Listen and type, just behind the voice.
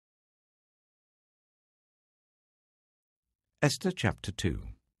Esther chapter 2.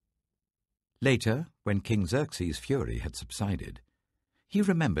 Later, when King Xerxes' fury had subsided, he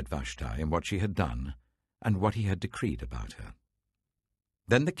remembered Vashti and what she had done, and what he had decreed about her.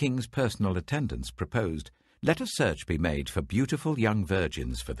 Then the king's personal attendants proposed, "Let a search be made for beautiful young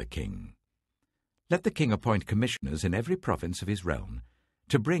virgins for the king. Let the king appoint commissioners in every province of his realm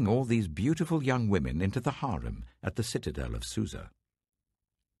to bring all these beautiful young women into the harem at the citadel of Susa.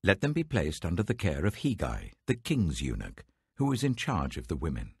 Let them be placed under the care of Hegai, the king's eunuch, who is in charge of the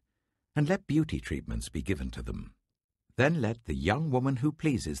women, and let beauty treatments be given to them. Then let the young woman who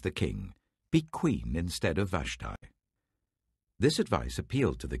pleases the king be queen instead of Vashti." This advice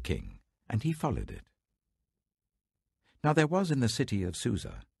appealed to the king, and he followed it. Now there was in the city of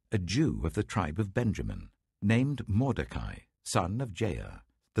Susa a Jew of the tribe of Benjamin, named Mordecai, son of Jair,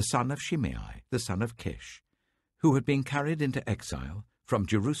 the son of Shimei, the son of Kish, who had been carried into exile from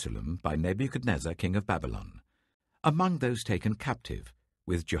Jerusalem by Nebuchadnezzar, king of Babylon, among those taken captive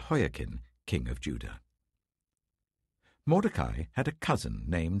with Jehoiakim, king of Judah. Mordecai had a cousin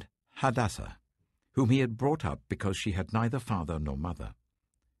named Hadassah, whom he had brought up because she had neither father nor mother.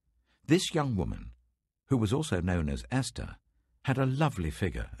 This young woman, who was also known as Esther, had a lovely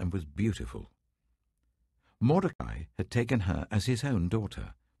figure and was beautiful. Mordecai had taken her as his own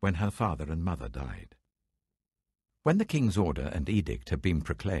daughter when her father and mother died. When the king's order and edict had been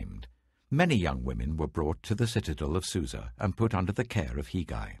proclaimed, many young women were brought to the citadel of Susa and put under the care of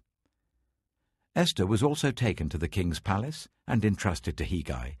Hegai. Esther was also taken to the king's palace and entrusted to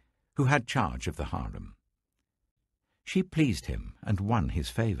Hegai, who had charge of the harem. She pleased him and won his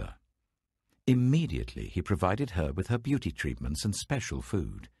favor. Immediately he provided her with her beauty treatments and special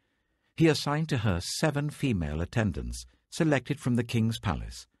food. He assigned to her 7 female attendants selected from the king's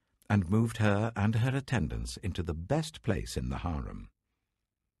palace, and moved her and her attendants into the best place in the harem.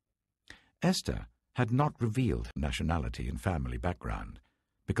 Esther had not revealed her nationality and family background,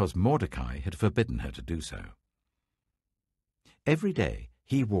 because Mordecai had forbidden her to do so. Every day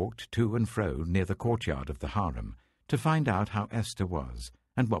he walked to and fro near the courtyard of the harem to find out how Esther was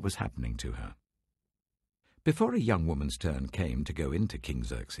and what was happening to her. Before a young woman's turn came to go into King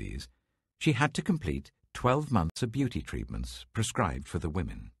Xerxes, she had to complete 12 months of beauty treatments prescribed for the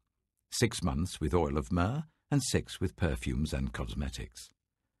women, 6 months with oil of myrrh and 6 with perfumes and cosmetics.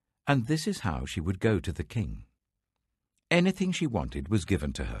 And this is how she would go to the king. Anything she wanted was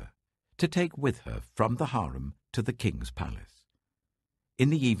given to her, to take with her from the harem to the king's palace. In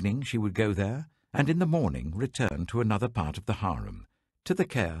the evening she would go there, and in the morning return to another part of the harem, to the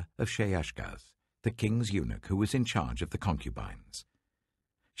care of Sheashgaz, the king's eunuch who was in charge of the concubines.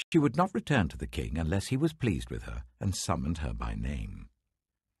 She would not return to the king unless he was pleased with her and summoned her by name.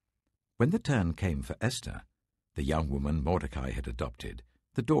 When the turn came for Esther, the young woman Mordecai had adopted,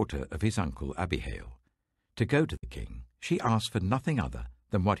 the daughter of his uncle Abihail, to go to the king, she asked for nothing other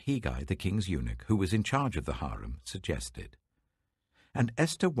than what Hegai, the king's eunuch, who was in charge of the harem, suggested. And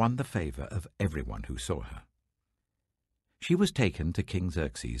Esther won the favor of everyone who saw her. She was taken to King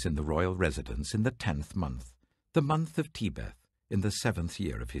Xerxes in the royal residence in the 10th month, the month of Tebeth, in the 7th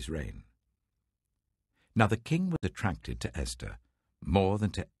year of his reign. Now the king was attracted to Esther more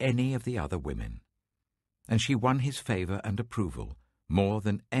than to any of the other women, and she won his favor and approval more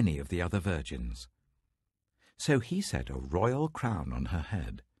than any of the other virgins. So he set a royal crown on her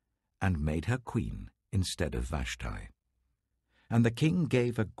head and made her queen instead of Vashti. And the king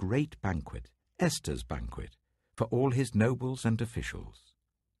gave a great banquet, Esther's banquet, for all his nobles and officials.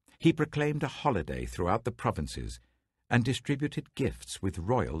 He proclaimed a holiday throughout the provinces and distributed gifts with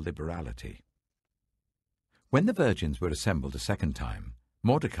royal liberality. When the virgins were assembled a second time,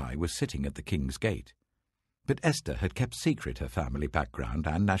 Mordecai was sitting at the king's gate. But Esther had kept secret her family background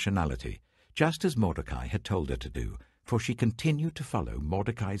and nationality, just as Mordecai had told her to do, for she continued to follow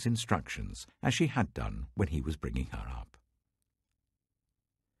Mordecai's instructions, as she had done when he was bringing her up.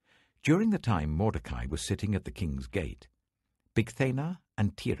 During the time Mordecai was sitting at the king's gate, Bigthana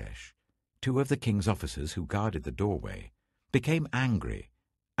and Teresh, 2 of the king's officers who guarded the doorway, became angry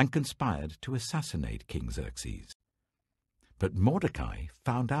and conspired to assassinate King Xerxes. But Mordecai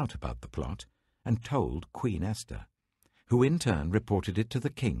found out about the plot and told Queen Esther, who in turn reported it to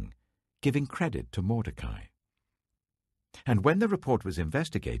the king, giving credit to Mordecai. And when the report was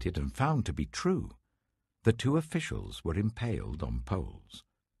investigated and found to be true, the 2 officials were impaled on poles.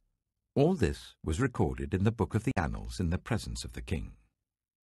 All this was recorded in the book of the annals in the presence of the king.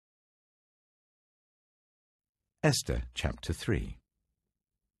 Esther chapter 3.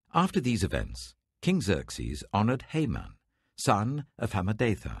 After these events, King Xerxes honored Haman, son of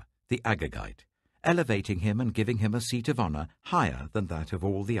Hammedatha, the Agagite, elevating him and giving him a seat of honor higher than that of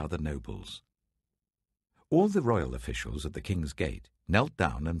all the other nobles. All the royal officials at the king's gate knelt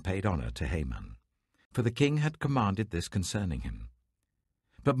down and paid honor to Haman, for the king had commanded this concerning him.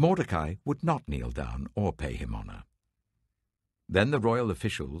 But Mordecai would not kneel down or pay him honor. Then the royal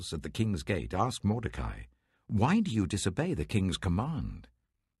officials at the king's gate asked Mordecai, "Why do you disobey the king's command?"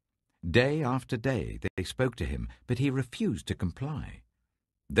 Day after day they spoke to him, but he refused to comply.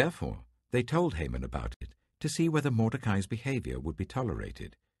 Therefore they told Haman about it, to see whether Mordecai's behavior would be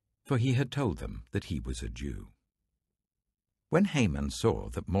tolerated, for he had told them that he was a Jew. When Haman saw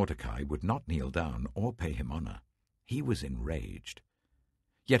that Mordecai would not kneel down or pay him honor, he was enraged.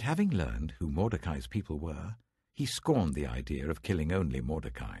 Yet having learned who Mordecai's people were, he scorned the idea of killing only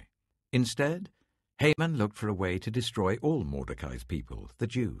Mordecai. Instead, Haman looked for a way to destroy all Mordecai's people, the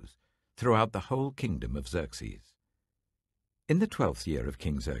Jews, throughout the whole kingdom of Xerxes. In the 12th year of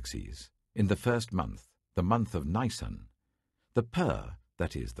King Xerxes, in the first month, the month of Nisan, the pur,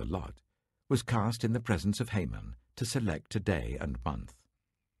 that is, the lot, was cast in the presence of Haman to select a day and month.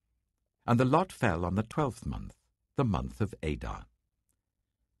 And the lot fell on the 12th month, the month of Adar.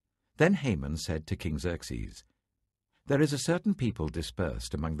 Then Haman said to King Xerxes, "There is a certain people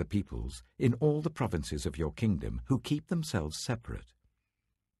dispersed among the peoples in all the provinces of your kingdom who keep themselves separate.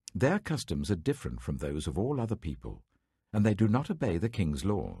 Their customs are different from those of all other people, and they do not obey the king's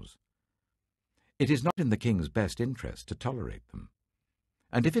laws. It is not in the king's best interest to tolerate them.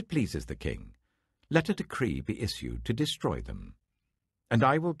 And if it pleases the king, let a decree be issued to destroy them. And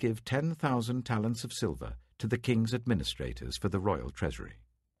I will give 10,000 talents of silver to the king's administrators for the royal treasury."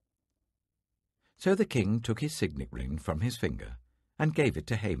 So the king took his signet ring from his finger and gave it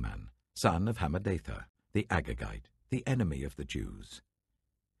to Haman, son of Hammedatha, the Agagite, the enemy of the Jews.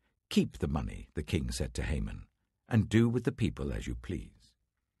 "Keep the money," the king said to Haman, "and do with the people as you please."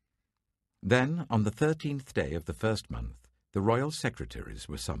 Then, on the 13th day of the first month, the royal secretaries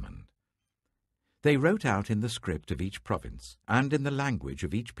were summoned. They wrote out in the script of each province and in the language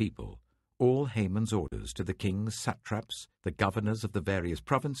of each people all Haman's orders to the king's satraps, the governors of the various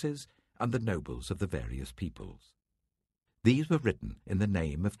provinces, and the nobles of the various peoples. These were written in the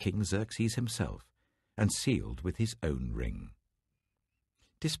name of King Xerxes himself and sealed with his own ring.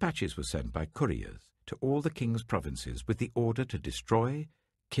 Dispatches were sent by couriers to all the king's provinces with the order to destroy,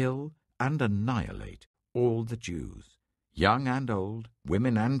 kill, and annihilate all the Jews, young and old,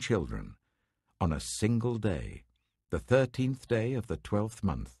 women and children, on a single day, the 13th day of the 12th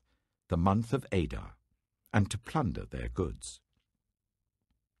month, the month of Adar, and to plunder their goods.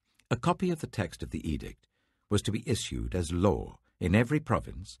 A copy of the text of the edict was to be issued as law in every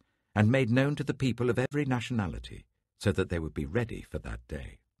province and made known to the people of every nationality, so that they would be ready for that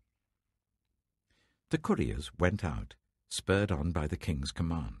day. The couriers went out, spurred on by the king's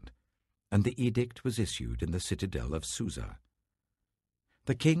command, and the edict was issued in the citadel of Susa.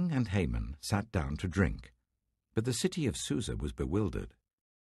 The king and Haman sat down to drink, but the city of Susa was bewildered.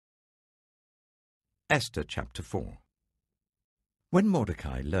 Esther chapter 4. When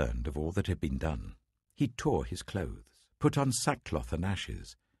Mordecai learned of all that had been done, he tore his clothes, put on sackcloth and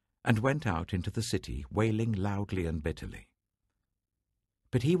ashes, and went out into the city, wailing loudly and bitterly.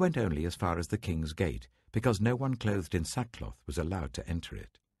 But he went only as far as the king's gate, because no one clothed in sackcloth was allowed to enter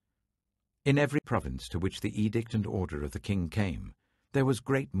it. In every province to which the edict and order of the king came, there was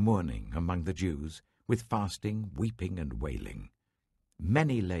great mourning among the Jews, with fasting, weeping, and wailing.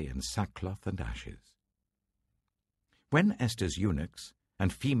 Many lay in sackcloth and ashes. When Esther's eunuchs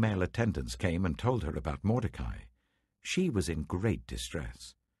and female attendants came and told her about Mordecai, she was in great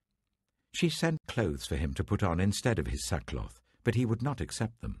distress. She sent clothes for him to put on instead of his sackcloth, but he would not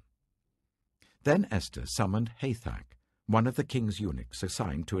accept them. Then Esther summoned Hathach, one of the king's eunuchs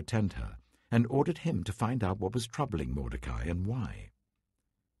assigned to attend her, and ordered him to find out what was troubling Mordecai and why.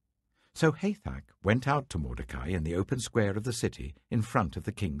 So Hathach went out to Mordecai in the open square of the city in front of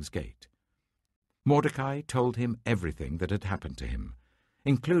the king's gate. Mordecai told him everything that had happened to him,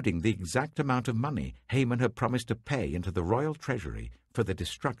 including the exact amount of money Haman had promised to pay into the royal treasury for the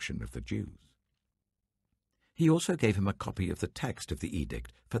destruction of the Jews. He also gave him a copy of the text of the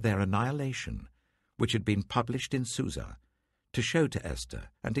edict for their annihilation, which had been published in Susa, to show to Esther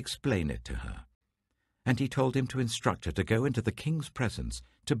and explain it to her. And he told him to instruct her to go into the king's presence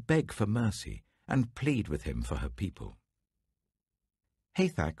to beg for mercy and plead with him for her people.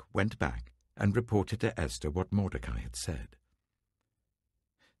 Hathach went back and reported to Esther what Mordecai had said.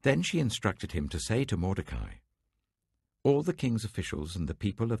 Then she instructed him to say to Mordecai, "All the king's officials and the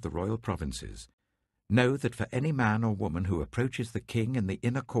people of the royal provinces know that for any man or woman who approaches the king in the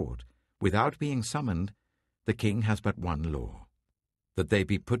inner court without being summoned, the king has but one law, that they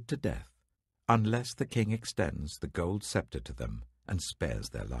be put to death, unless the king extends the gold scepter to them and spares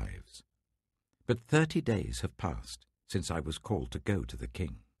their lives. But 30 days have passed since I was called to go to the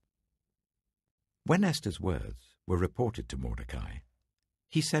king." When Esther's words were reported to Mordecai,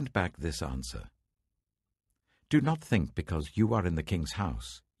 he sent back this answer: "Do not think because you are in the king's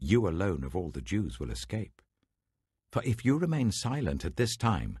house, you alone of all the Jews will escape. For if you remain silent at this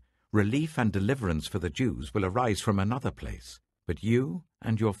time, relief and deliverance for the Jews will arise from another place, but you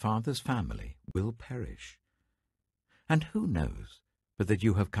and your father's family will perish. And who knows but that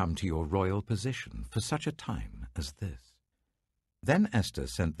you have come to your royal position for such a time as this?" Then Esther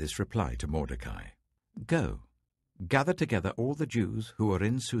sent this reply to Mordecai: "Go, gather together all the Jews who are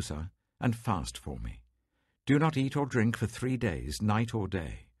in Susa, and fast for me. Do not eat or drink for 3 days, night or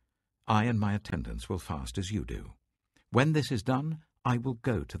day. I and my attendants will fast as you do. When this is done, I will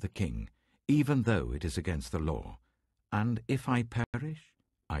go to the king, even though it is against the law. And if I perish,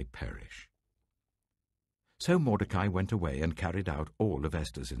 I perish." So Mordecai went away and carried out all of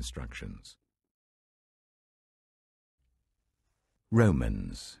Esther's instructions.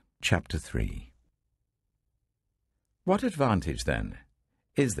 Romans chapter 3. What advantage, then,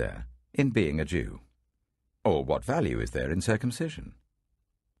 is there in being a Jew? Or what value is there in circumcision?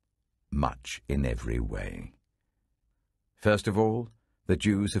 Much in every way. First of all, the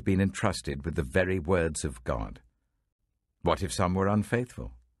Jews have been entrusted with the very words of God. What if some were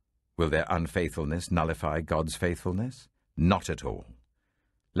unfaithful? Will their unfaithfulness nullify God's faithfulness? Not at all.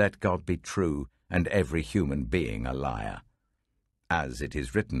 Let God be true and every human being a liar. As it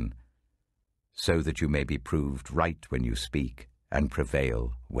is written, "So that you may be proved right when you speak and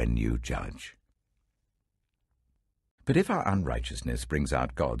prevail when you judge." But if our unrighteousness brings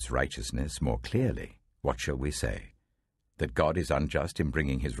out God's righteousness more clearly, what shall we say? That God is unjust in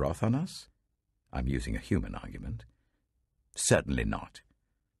bringing his wrath on us? I'm using a human argument. Certainly not.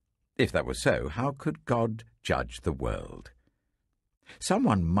 If that were so, how could God judge the world?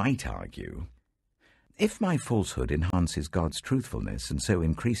 Someone might argue, if my falsehood enhances God's truthfulness and so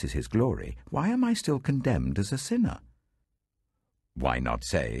increases his glory, why am I still condemned as a sinner? Why not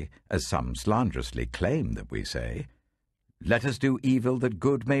say, as some slanderously claim that we say, "Let us do evil that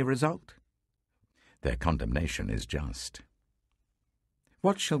good may result"? Their condemnation is just.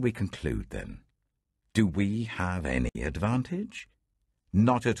 What shall we conclude, then? Do we have any advantage?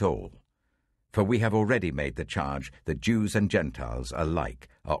 Not at all, for we have already made the charge that Jews and Gentiles alike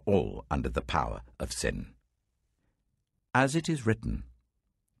are all under the power of sin. As it is written,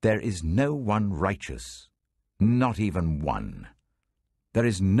 "There is no one righteous, not even one. There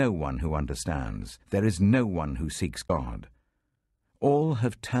is no one who understands. There is no one who seeks God. All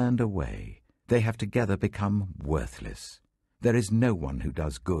have turned away. They have together become worthless. There is no one who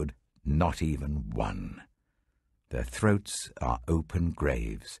does good, not even one. Their throats are open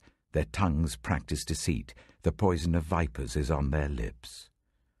graves. Their tongues practice deceit. The poison of vipers is on their lips.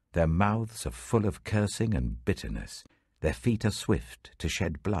 Their mouths are full of cursing and bitterness. Their feet are swift to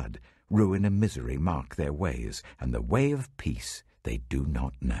shed blood. Ruin and misery mark their ways, and the way of peace they do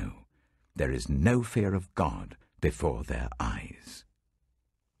not know. There is no fear of God before their eyes."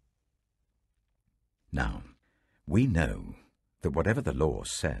 Now, we know that whatever the law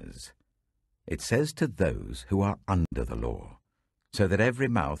says, it says to those who are under the law, so that every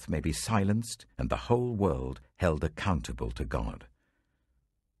mouth may be silenced and the whole world held accountable to God.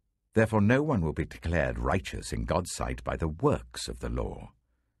 Therefore no one will be declared righteous in God's sight by the works of the law.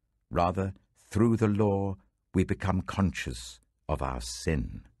 Rather, through the law we become conscious of our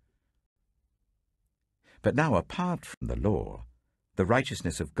sin. But now, apart from the law, the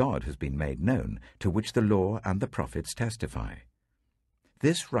righteousness of God has been made known, to which the law and the prophets testify.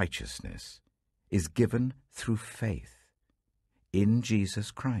 This righteousness is given through faith in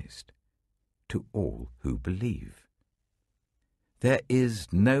Jesus Christ to all who believe. There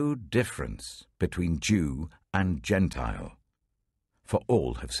is no difference between Jew and Gentile, for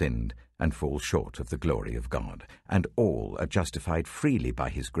all have sinned and fall short of the glory of God, and all are justified freely by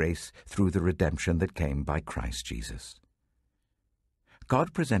his grace through the redemption that came by Christ Jesus.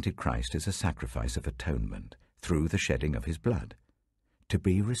 God presented Christ as a sacrifice of atonement through the shedding of his blood, to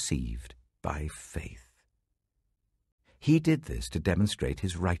be received by faith. He did this to demonstrate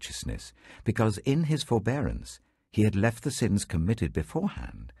his righteousness, because in his forbearance he had left the sins committed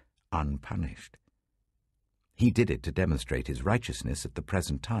beforehand unpunished. He did it to demonstrate his righteousness at the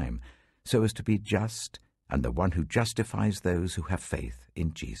present time, so as to be just and the one who justifies those who have faith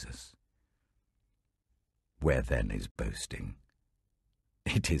in Jesus. Where then is boasting?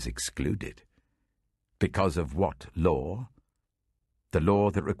 It is excluded. Because of what law? The law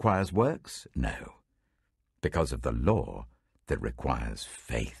that requires works? No. Because of the law that requires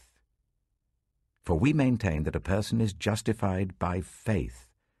faith. For we maintain that a person is justified by faith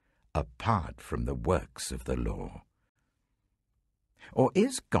apart from the works of the law? Or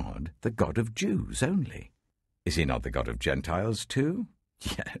is God the God of Jews only? Is he not the God of Gentiles too?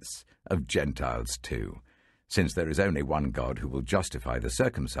 Yes, of Gentiles too, since there is only one God who will justify the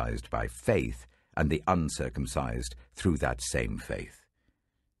circumcised by faith and the uncircumcised through that same faith.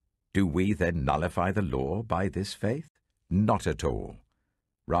 Do we then nullify the law by this faith? Not at all.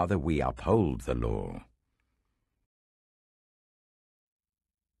 Rather, we uphold the law.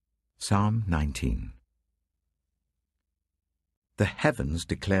 Psalm 19. The heavens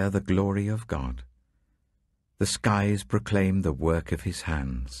declare the glory of God. The skies proclaim the work of his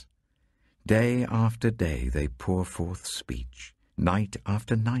hands. Day after day they pour forth speech. Night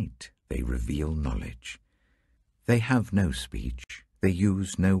after night they reveal knowledge. They have no speech, they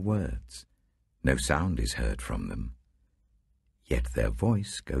use no words. No sound is heard from them. Yet their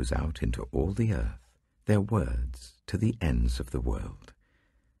voice goes out into all the earth, their words to the ends of the world.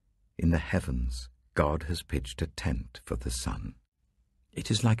 In the heavens God has pitched a tent for the sun.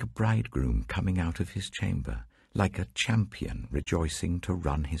 It is like a bridegroom coming out of his chamber, like a champion rejoicing to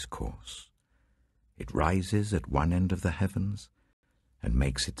run his course. It rises at one end of the heavens and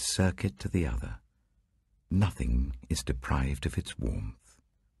makes its circuit to the other. Nothing is deprived of its warmth.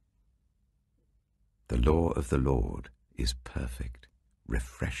 The law of the Lord is perfect,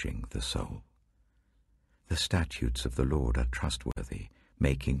 refreshing the soul. The statutes of the Lord are trustworthy,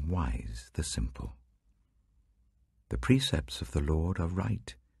 making wise the simple. The precepts of the Lord are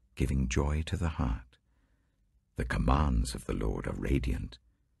right, giving joy to the heart. The commands of the Lord are radiant,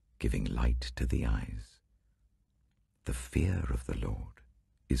 giving light to the eyes. The fear of the Lord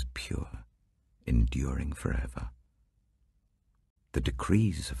is pure, enduring forever. The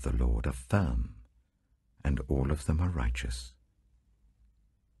decrees of the Lord are firm, and all of them are righteous.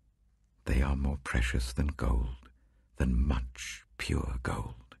 They are more precious than gold, than much pure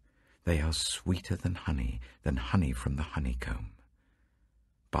gold. They are sweeter than honey from the honeycomb.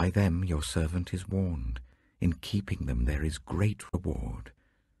 By them your servant is warned. In keeping them there is great reward.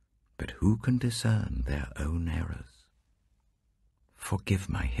 But who can discern their own errors? Forgive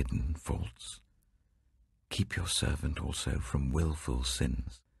my hidden faults. Keep your servant also from willful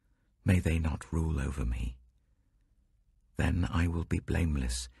sins. May they not rule over me. Then I will be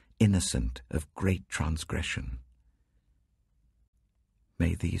blameless, innocent of great transgression.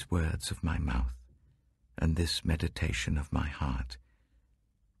 May these words of my mouth and this meditation of my heart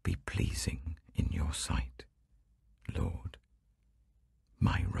be pleasing in your sight, Lord,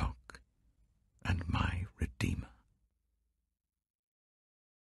 my rock and my Redeemer.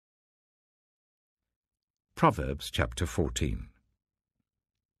 Proverbs chapter 14.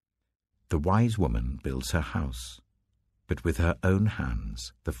 The wise woman builds her house, but with her own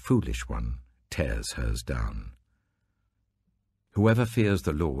hands the foolish one tears hers down. Whoever fears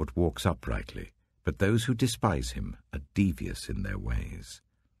the Lord walks uprightly, but those who despise him are devious in their ways.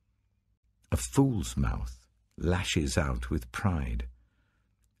 A fool's mouth lashes out with pride,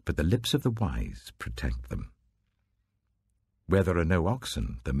 but the lips of the wise protect them. Where there are no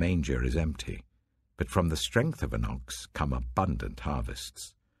oxen, the manger is empty, but from the strength of an ox come abundant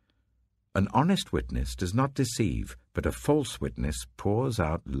harvests. An honest witness does not deceive, but a false witness pours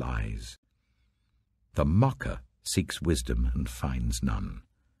out lies. The mocker seeks wisdom and finds none,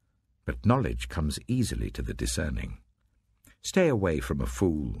 but knowledge comes easily to the discerning. Stay away from a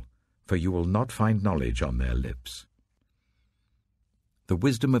fool, for you will not find knowledge on their lips. The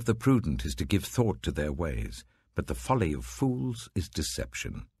wisdom of the prudent is to give thought to their ways, but the folly of fools is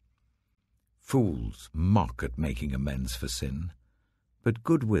deception. Fools mock at making amends for sin, but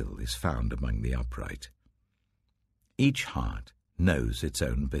goodwill is found among the upright. Each heart knows its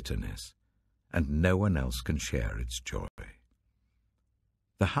own bitterness, and no one else can share its joy.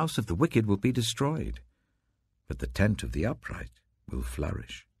 The house of the wicked will be destroyed, but the tent of the upright will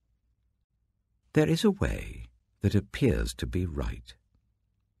flourish. There is a way that appears to be right,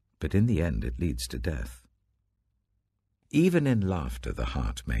 but in the end it leads to death. Even in laughter the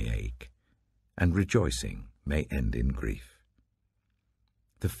heart may ache, and rejoicing may end in grief.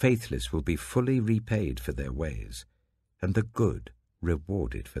 The faithless will be fully repaid for their ways, and the good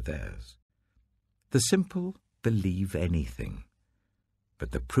rewarded for theirs. The simple believe anything,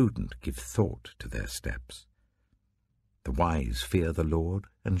 but the prudent give thought to their steps. The wise fear the Lord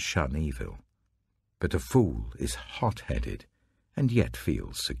and shun evil, but a fool is hot-headed and yet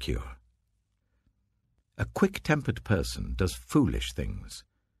feels secure. A quick-tempered person does foolish things,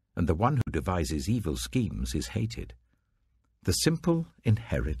 and the one who devises evil schemes is hated. The simple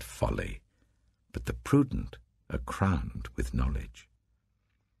inherit folly, but the prudent are crowned with knowledge.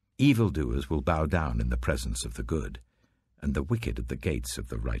 Evildoers will bow down in the presence of the good, and the wicked at the gates of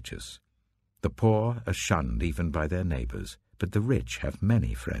the righteous. The poor are shunned even by their neighbours, but the rich have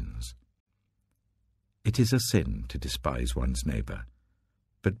many friends. It is a sin to despise one's neighbour,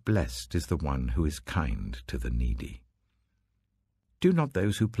 but blessed is the one who is kind to the needy. Do not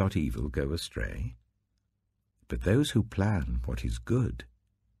those who plot evil go astray? But those who plan what is good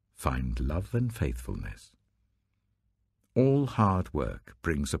find love and faithfulness. All hard work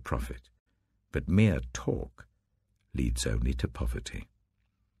brings a profit, but mere talk leads only to poverty.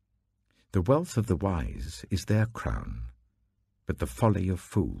 The wealth of the wise is their crown, but the folly of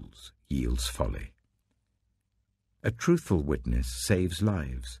fools yields folly. A truthful witness saves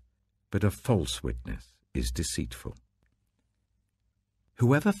lives, but a false witness is deceitful.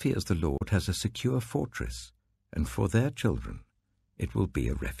 Whoever fears the Lord has a secure fortress, and for their children it will be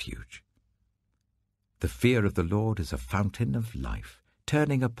a refuge. The fear of the Lord is a fountain of life,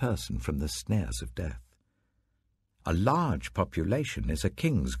 turning a person from the snares of death. A large population is a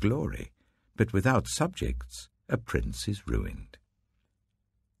king's glory, but without subjects a prince is ruined.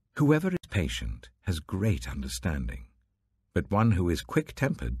 Whoever is patient has great understanding, but one who is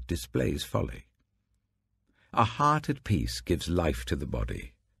quick-tempered displays folly. A heart at peace gives life to the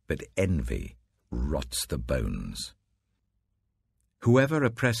body, but envy rots the bones. Whoever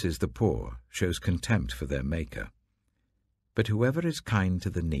oppresses the poor shows contempt for their Maker, but whoever is kind to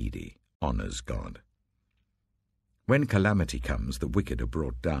the needy honors God. When calamity comes, the wicked are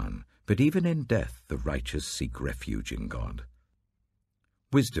brought down, but even in death the righteous seek refuge in God.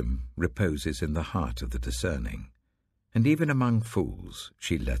 Wisdom reposes in the heart of the discerning, and even among fools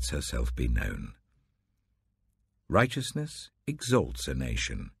she lets herself be known. Righteousness exalts a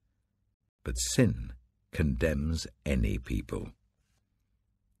nation, but sin condemns any people.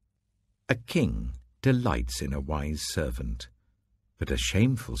 A king delights in a wise servant, but a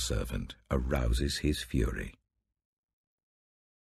shameful servant arouses his fury.